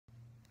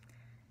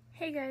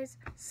Hey guys,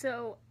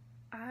 so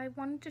I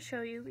wanted to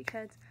show you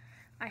because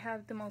I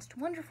have the most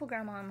wonderful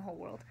grandma in the whole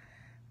world.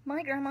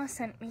 My grandma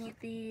sent me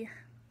the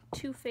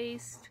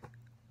Toofaced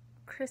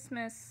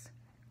Christmas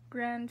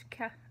Grand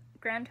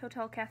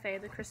Hotel Cafe,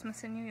 the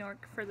Christmas in New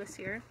York for this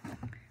year,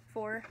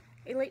 for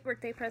a late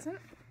birthday present,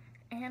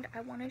 and I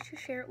wanted to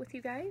share it with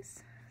you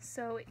guys.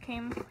 So it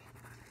came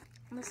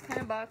in this kind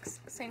of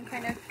box, same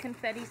kind of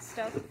confetti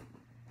stuff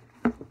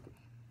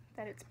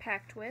that it's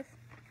packed with.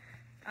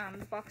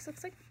 The box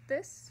looks like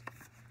this,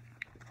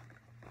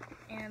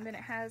 and then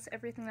it has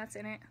everything that's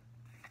in it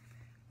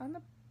on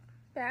the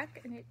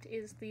back, and it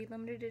is the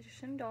limited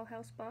edition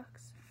dollhouse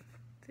box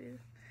to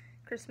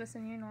Christmas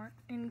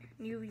in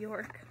New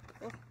York.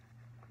 Oh.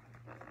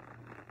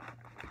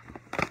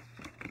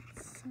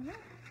 So,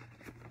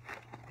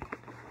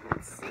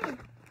 let's see.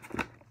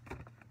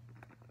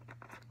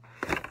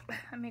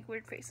 I make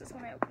weird faces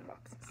when I open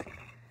boxes.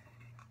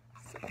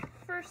 So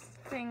first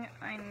thing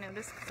I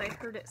noticed, because I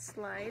heard it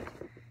slide,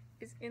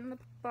 is in the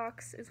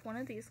box is one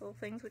of these little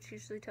things, which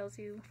usually tells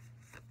you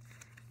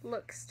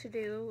looks to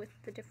do with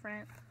the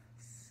different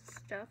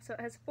stuff. So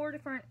it has 4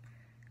 different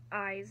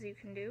eyes you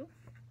can do.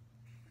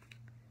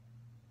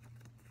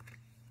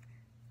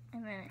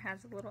 And then it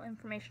has a little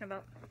information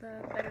about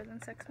the Better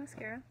Than Sex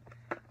mascara.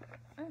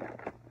 Oh,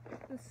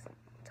 this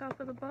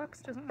top of the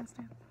box doesn't want to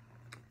stand.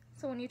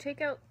 So when you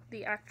take out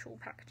the actual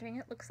packaging,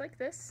 it looks like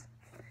this.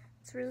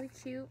 It's really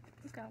cute.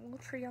 It's got a little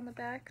tree on the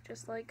back,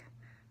 just like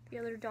the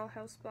other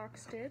dollhouse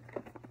box did.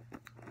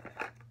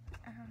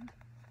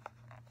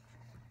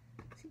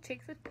 So you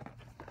take the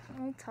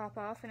little top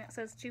off, and it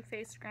says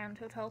Toofaced Grand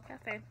Hotel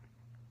Cafe.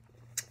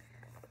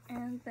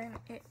 And then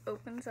it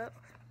opens up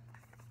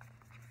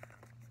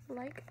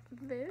like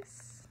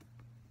this.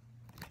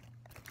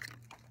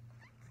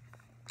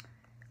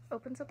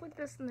 Opens up like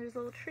this, and there's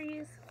little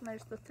trees, and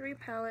there's the 3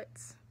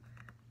 palettes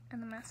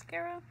and the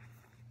mascara.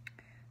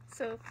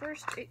 So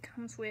first it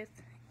comes with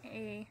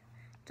a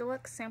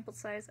deluxe sample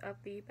size of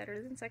the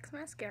Better Than Sex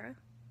mascara,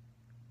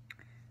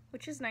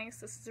 which is nice.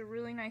 This is a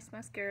really nice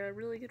mascara,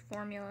 really good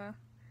formula.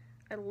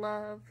 I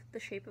love the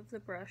shape of the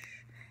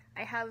brush.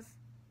 I have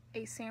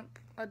a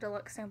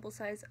deluxe sample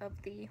size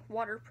of the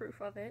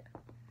waterproof of it,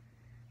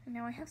 and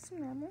now I have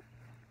some normal.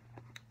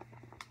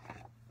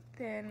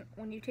 Then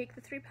when you take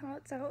the 3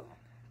 palettes out,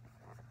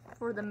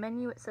 for the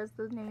menu it says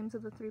the names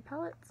of the 3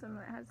 palettes, and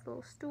it has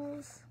little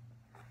stools.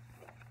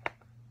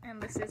 And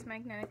this is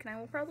magnetic, and I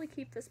will probably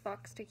keep this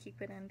box to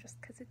keep it in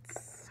just because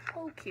it's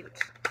so cute.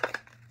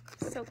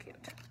 So cute.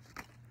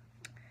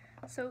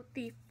 So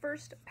the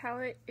first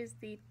palette is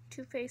the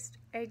Toofaced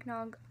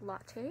Eggnog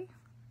Latte.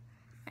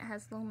 It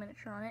has a little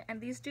miniature on it, and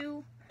these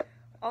do,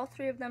 all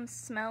 3 of them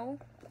smell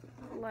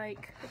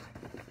like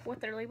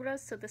what their label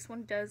does. So this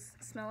one does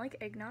smell like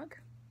eggnog,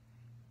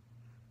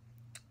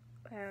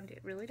 and it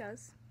really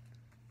does.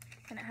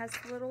 And it has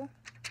a little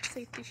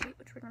safety sheet,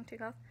 which we're going to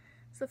take off.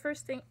 So the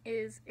first thing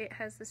is it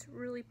has this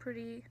really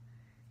pretty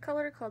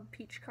color called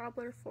Peach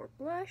Cobbler for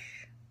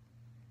blush,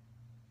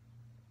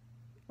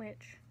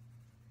 which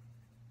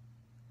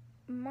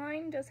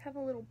mine does have a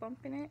little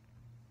bump in it,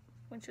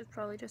 which is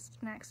probably just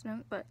an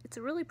accident, but it's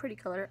a really pretty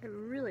color. I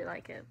really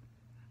like it.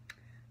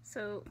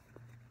 So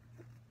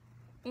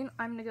I'm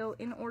going to go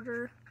in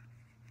order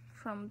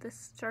from this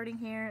starting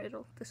here.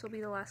 This will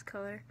be the last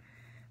color.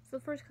 So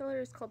the first color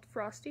is called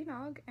Frosty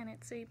Nog, and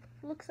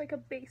looks like a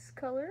base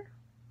color.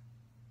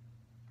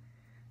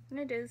 And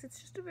it is. It's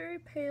just a very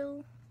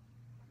pale,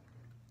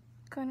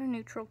 kind of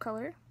neutral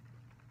color.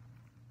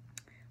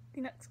 The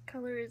next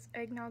color is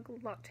Eggnog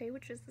Latte,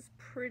 which is this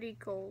pretty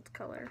gold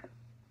color.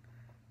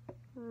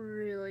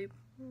 Really,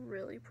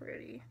 really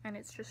pretty. And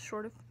it's just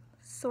sort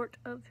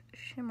of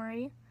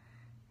shimmery,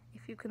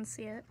 if you can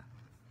see it.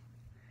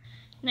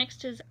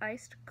 Next is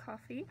Iced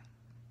Coffee,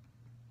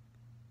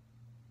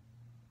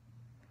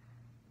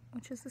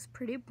 which is this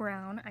pretty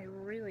brown. I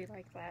really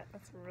like that.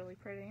 That's really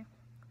pretty.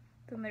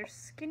 Then there's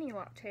Skinny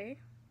Latte,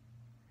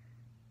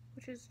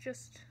 which is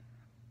just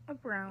a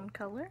brown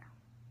color.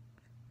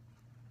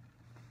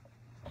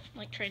 I'm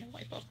like trying to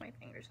wipe off my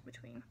fingers in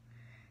between.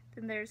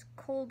 Then there's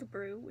Cold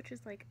Brew, which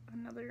is like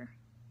another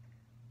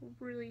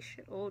really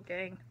oh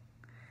dang.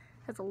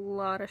 Has a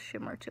lot of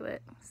shimmer to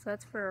it. So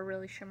that's for a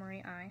really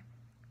shimmery eye.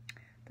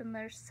 Then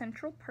there's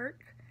Central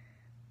Perk,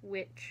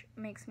 which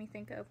makes me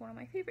think of one of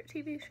my favorite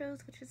TV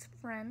shows, which is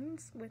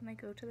Friends, when they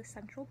go to the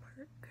Central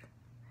Perk.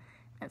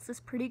 It's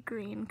this pretty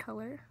green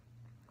color.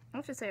 I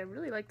have to say, I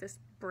really like this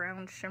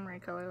brown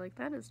shimmery color. Like,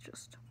 that is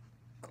just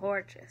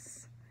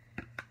gorgeous.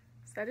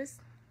 So that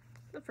is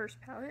the first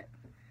palette.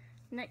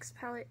 Next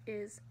palette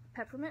is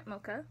Peppermint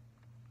Mocha.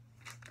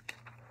 It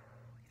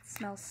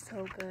smells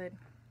so good.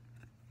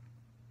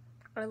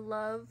 I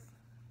love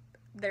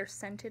their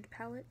scented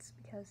palettes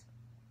because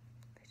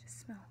they just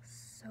smell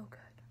so good.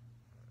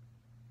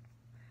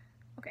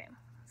 Okay,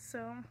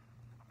 so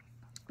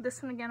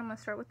this one again, I'm going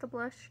to start with the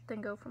blush,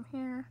 then go from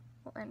here.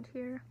 We'll end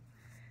here.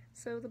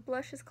 So the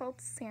blush is called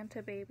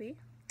Santa Baby,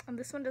 and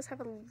this one does have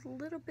a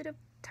little bit of,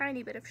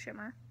 tiny bit of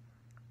shimmer.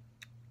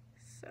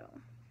 So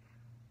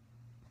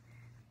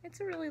it's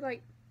a really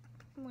light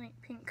light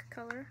pink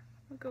color.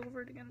 I'll go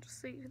over it again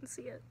just so you can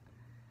see it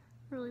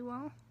really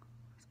well.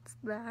 It's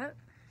that.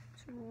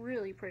 It's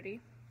really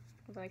pretty.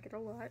 I like it a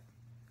lot.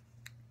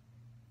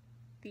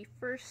 The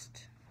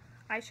first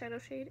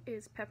eyeshadow shade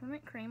is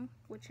Peppermint Cream,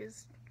 which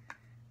is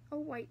a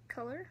white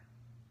color.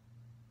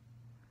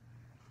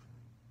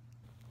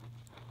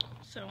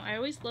 So I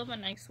always love a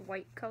nice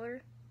white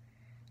color,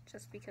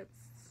 just because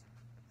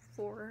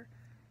for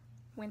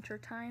winter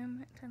time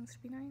it tends to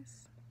be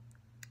nice.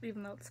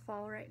 Even though it's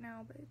fall right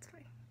now, but it's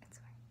fine. It's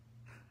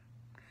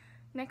fine.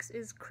 Next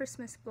is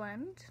Christmas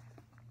Blend,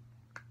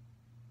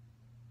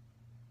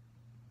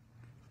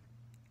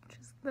 which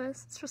is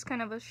this. It's just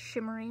kind of a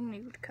shimmery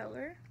nude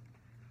color.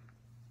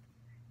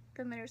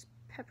 Then there's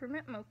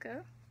Peppermint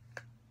Mocha,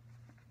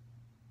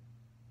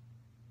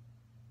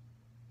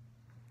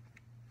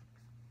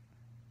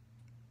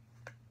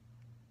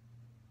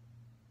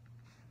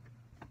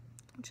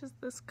 which is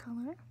this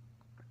color.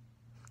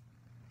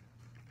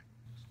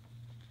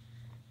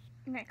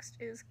 Next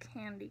is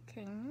Candy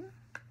Cane,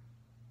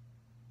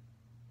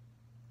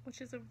 which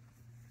is a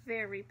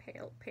very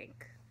pale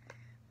pink.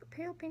 But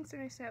pale pinks are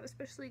nice to have,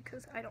 especially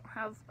because I don't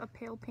have a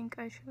pale pink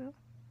eyeshadow,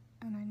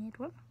 and I need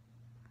one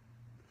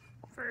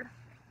for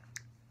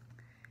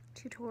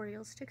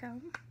tutorials to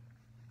come.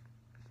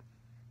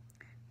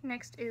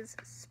 Next is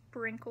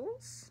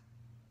Sprinkles,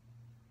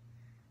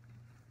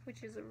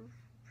 which is a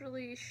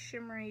really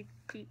shimmery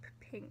deep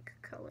pink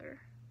color,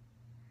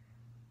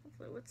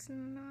 although it's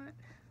not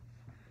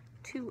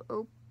too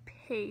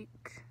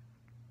opaque.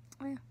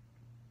 Which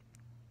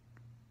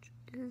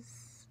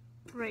is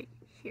right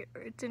here.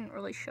 It didn't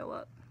really show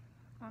up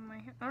on my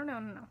hand. Oh,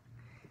 no.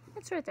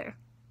 It's right there.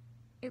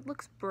 It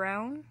looks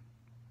brown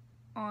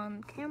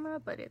on camera,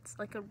 but it's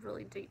like a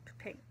really deep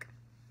pink.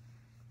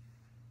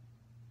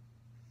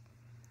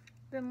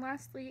 Then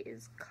lastly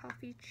is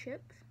Coffee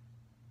Chip,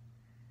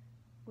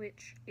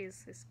 which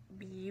is this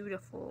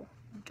beautiful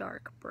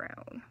dark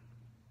brown.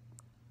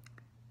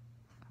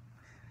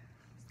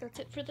 So that's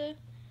it for the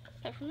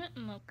Peppermint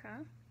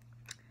Mocha.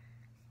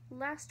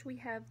 Last we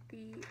have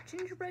the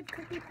Gingerbread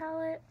Cookie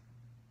Palette.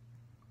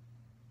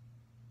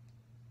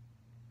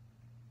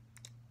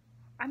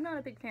 I'm not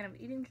a big fan of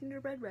eating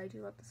gingerbread, but I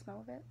do love the smell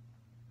of it.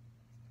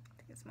 I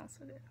think it smells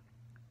so good.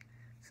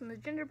 So in the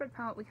gingerbread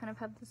palette we kind of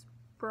have this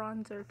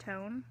bronzer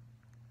tone.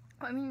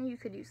 I mean, you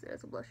could use it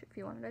as a blush if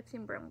you wanted. I've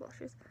seen brown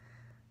blushes.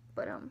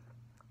 But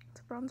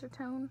it's a bronzer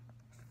tone,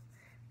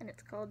 and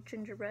it's called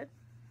Gingerbread.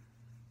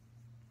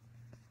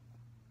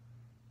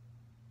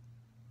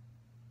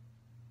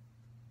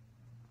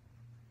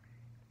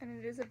 And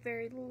it is a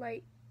very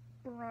light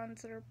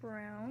bronzer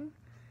brown,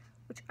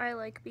 which I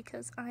like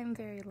because I'm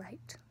very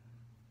light.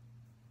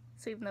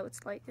 So even though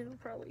it's light, it'll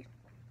probably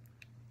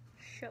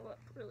show up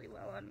really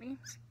well on me.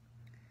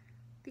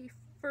 The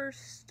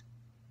first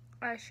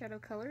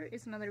eyeshadow color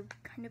is another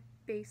kind of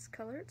base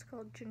color. It's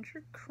called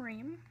Ginger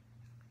Cream,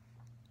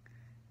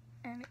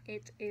 and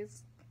it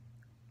is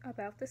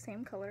about the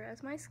same color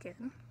as my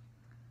skin.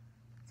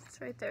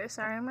 It's right there.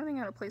 Sorry, I'm running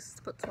out of places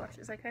to put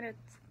swatches. I kind of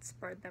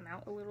spread them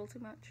out a little too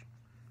much.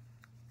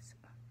 So,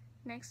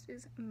 next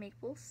is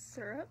Maple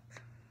Syrup,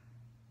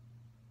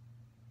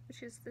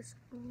 which is this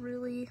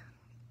really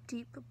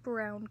deep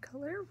brown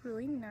color,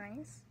 really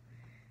nice.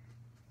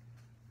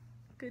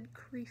 Good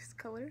crease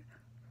color.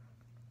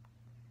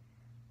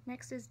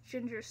 Next is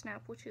Ginger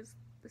Snap, which is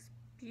this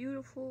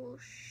beautiful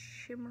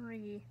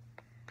shimmery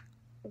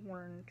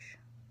orange.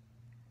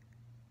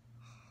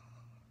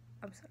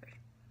 I'm sorry.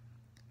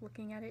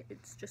 Looking at it,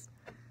 it's just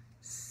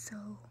so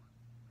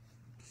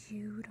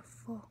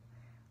beautiful.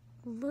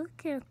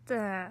 Look at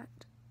that.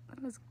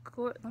 That is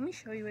gorgeous. Let me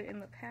show you it in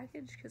the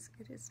package because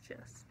it is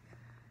just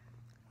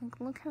like,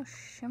 look how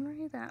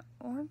shimmery that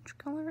orange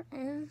color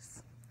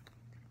is.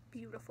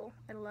 Beautiful.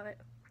 I love it.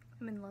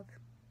 I'm in love.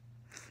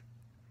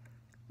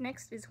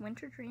 Next is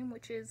Winter Dream,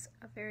 which is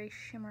a very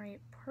shimmery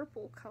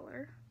purple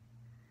color,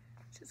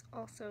 which is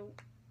also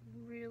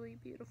really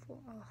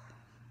beautiful. Oh,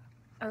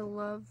 I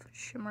love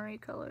shimmery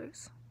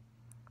colors.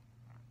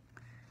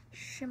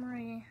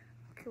 Shimmery,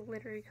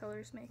 glittery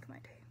colors make my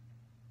day.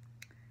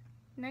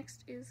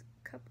 Next is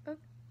Cup of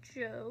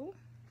Joe,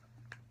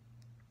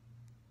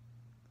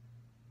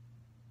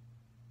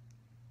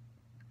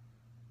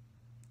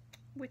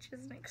 which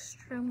is an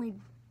extremely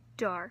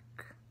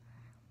dark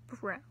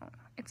brown.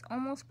 It's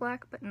almost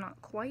black, but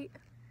not quite.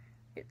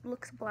 It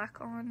looks black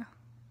on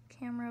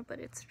camera, but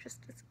it's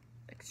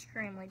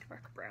extremely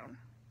dark brown.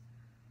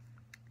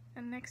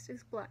 And next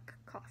is Black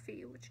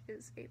Coffee, which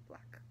is a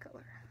black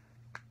color.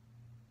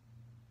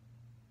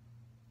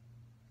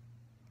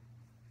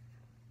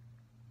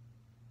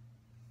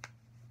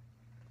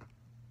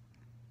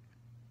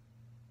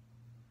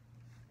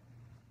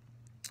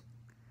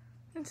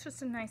 It's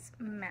just a nice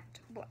matte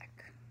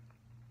black.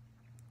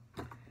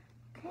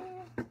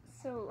 Okay,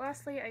 so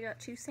lastly I got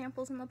 2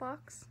 samples in the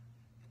box.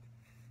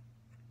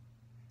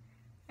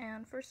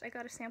 And first I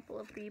got a sample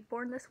of the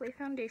Born This Way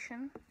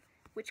foundation,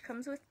 which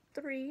comes with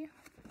 3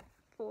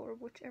 for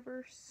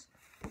whichever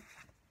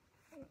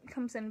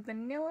comes in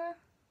vanilla,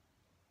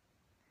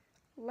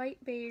 light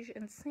beige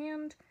and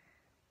sand,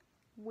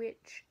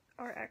 which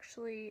are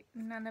actually,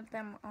 none of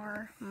them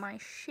are my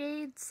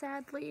shade,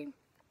 sadly.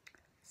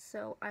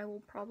 So I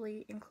will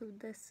probably include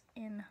this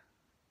in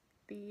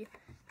the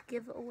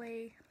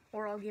giveaway,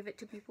 or I'll give it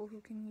to people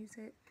who can use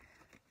it.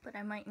 But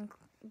I might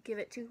give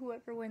it to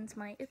whoever wins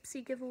my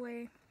Ipsy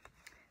giveaway,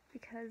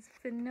 because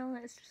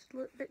vanilla is just a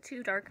little bit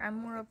too dark. I'm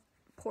more of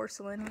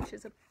porcelain, which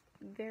is a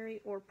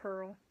very, or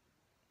pearl.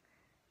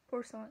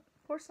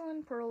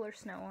 Porcelain, pearl, or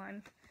snow.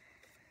 I'm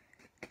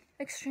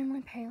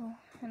extremely pale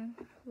and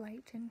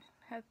light and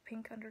have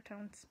pink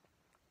undertones.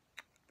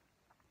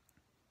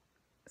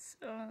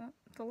 So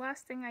the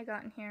last thing I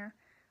got in here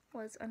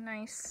was a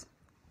nice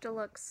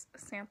deluxe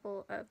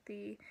sample of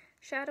the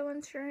Shadow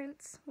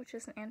Insurance, which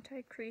is an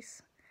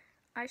anti-crease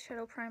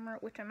eyeshadow primer,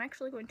 which I'm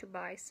actually going to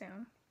buy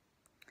soon.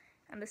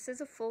 And this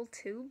is a full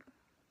tube,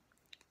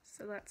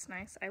 so that's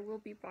nice. I will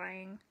be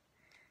buying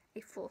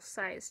a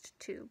full-sized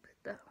tube,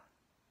 though.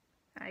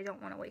 I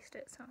don't want to waste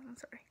it, so I'm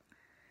sorry.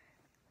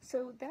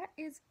 So that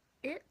is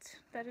it.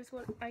 That is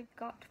what I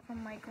got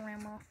from my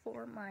grandma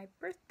for my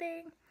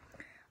birthday.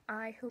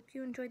 I hope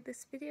you enjoyed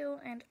this video,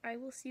 and I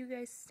will see you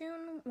guys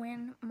soon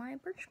when my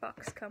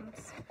Birchbox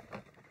comes.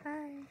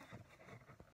 Bye!